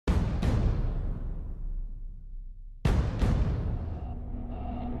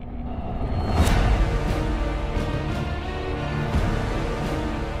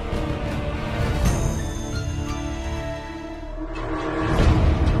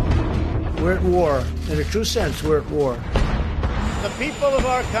We're at war. In a true sense, we're at war. The people of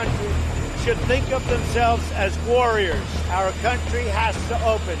our country should think of themselves as warriors. Our country has to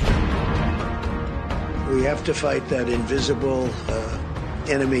open. We have to fight that invisible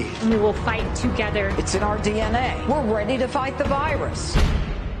enemy. We will fight together. It's in our DNA. We're ready to fight the virus.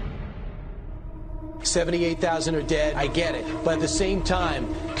 78,000 are dead. I get it. But at the same time,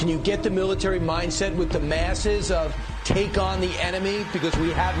 can you get the military mindset with the masses of take on the enemy because we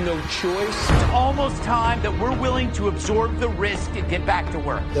have no choice? It's almost time that we're willing to absorb the risk and get back to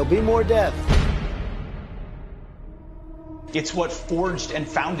work. There'll be more death. It's what forged and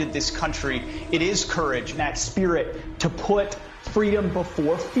founded this country. It is courage, that spirit to put freedom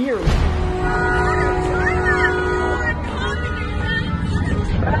before fear.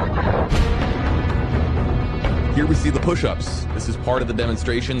 Here we see the push-ups. This is part of the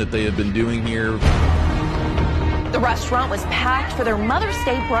demonstration that they have been doing here. The restaurant was packed for their Mother's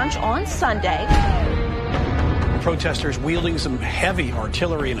Day brunch on Sunday. Protesters wielding some heavy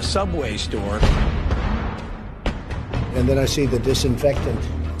artillery in a Subway store. And then I see the disinfectant,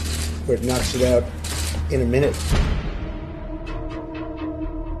 where it knocks it out in a minute.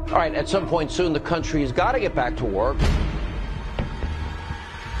 All right, at some point soon, the country has got to get back to work.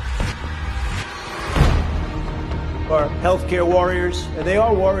 Our healthcare warriors, and they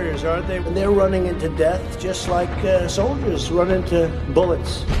are warriors, aren't they? And they're running into death just like soldiers run into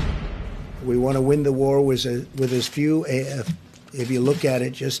bullets. We want to win the war with as few, if you look at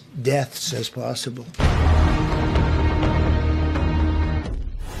it, just deaths as possible.